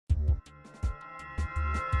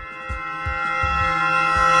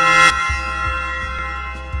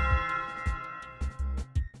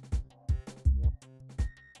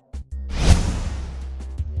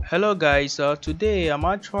Hello guys, today I'm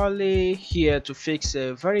actually here to fix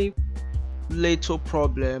a very little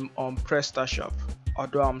problem on Prestashop.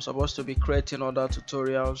 Although I'm supposed to be creating other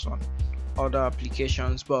tutorials on other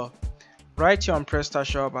applications, but right here on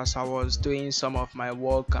Prestashop, as I was doing some of my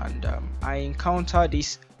work, and I encountered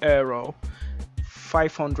this error,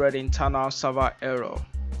 500 internal server error.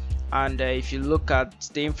 And if you look at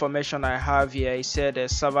the information I have here, it said a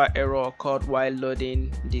server error occurred while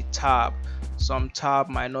loading the tab. Some tab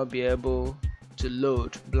might not be able to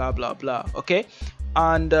load, blah blah blah. Okay,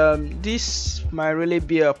 and this might really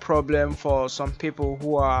be a problem for some people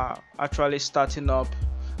who are actually starting up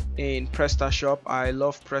in Prestashop. I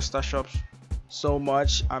love Prestashop so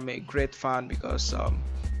much. I'm a great fan because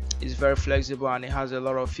it's very flexible and it has a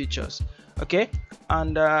lot of features. Okay,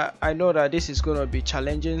 and I know that this is going to be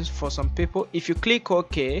challenging for some people. If you click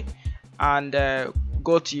OK and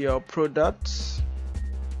go to your products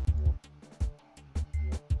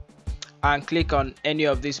and click on any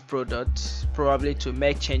of these products, probably to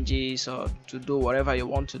make changes or to do whatever you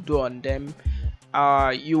want to do on them,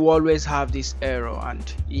 you always have this error,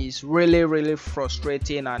 and it's really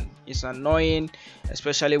frustrating and it's annoying,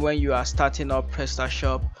 especially when you are starting up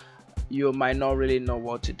Prestashop. You might not really know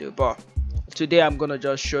what to do, but today I'm gonna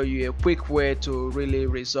just show you a quick way to really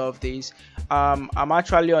resolve this. I'm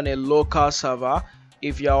actually on a local server.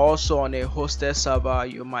 If you're also on a hosted server,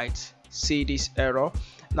 you might see this error.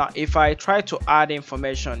 Now if I try to add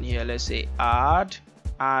information here, let's say add,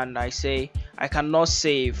 and I say I cannot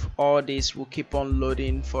save, all this will keep on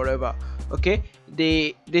loading forever. Okay,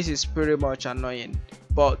 this is pretty much annoying,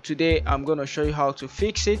 but today I'm going to show you how to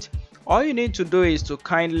fix it. All you need to do is to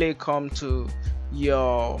kindly come to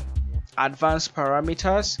your advanced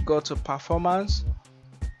parameters, go to performance.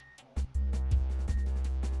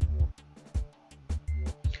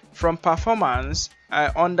 From performance,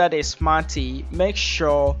 under the smarty, make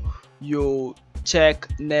sure you check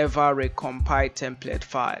never recompile template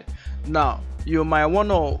file. Now you might want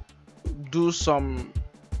to do some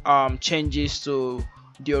changes to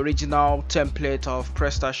the original template of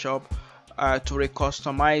Prestashop to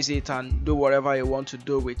recustomize it and do whatever you want to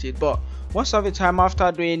do with it. But most of the time after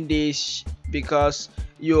doing this, because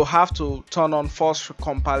you have to turn on force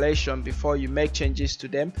compilation before you make changes to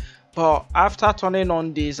them, but after turning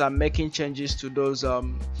on this and making changes to those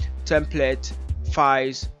template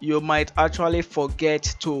files, you might actually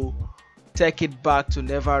forget to take it back to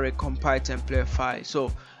never recompile template file. So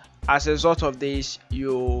as a result of this,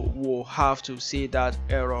 you will have to see that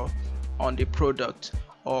error on the product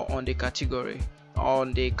or on the category,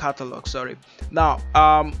 on the catalog, sorry. Now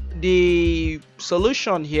the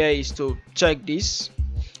solution here is to check this.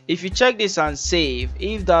 If you check this and save,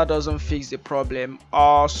 if that doesn't fix the problem,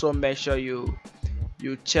 also make sure you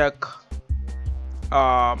check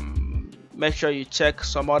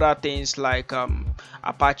some other things like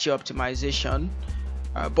Apache optimization.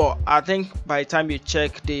 But I think by the time you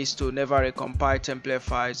check this to never recompile template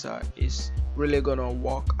files, it's really gonna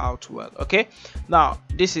work out well. Okay, now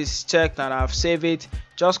this is checked and I've saved it.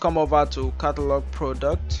 Just come over to catalog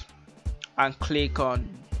product and click on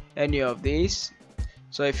any of these.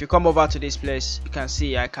 So if you come over to this place, you can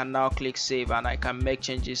see I can now click save and I can make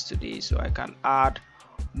changes to this. So I can add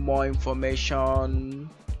more information,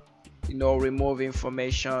 remove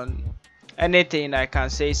information, anything. I can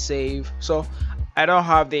say save. So I don't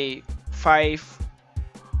have the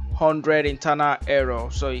 500 internal error,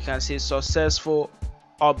 so you can see successful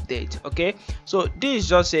update. Okay, so this is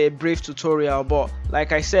just a brief tutorial, but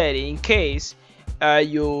like I said, in case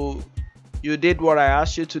you did what I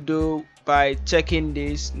asked you to do by checking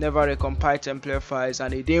this never recompile template files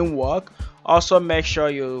and it didn't work, also make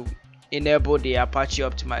sure you enable the Apache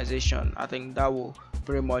optimization. I think that will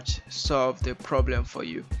pretty much solve the problem for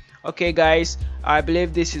you. Okay guys, I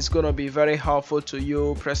believe this is going to be very helpful to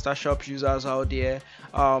you Prestashop users out there.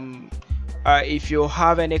 If you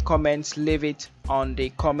have any comments, leave it on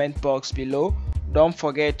the comment box below. Don't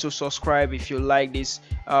forget to subscribe if you like this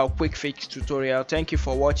quick fix tutorial. Thank you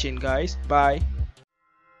for watching guys. Bye.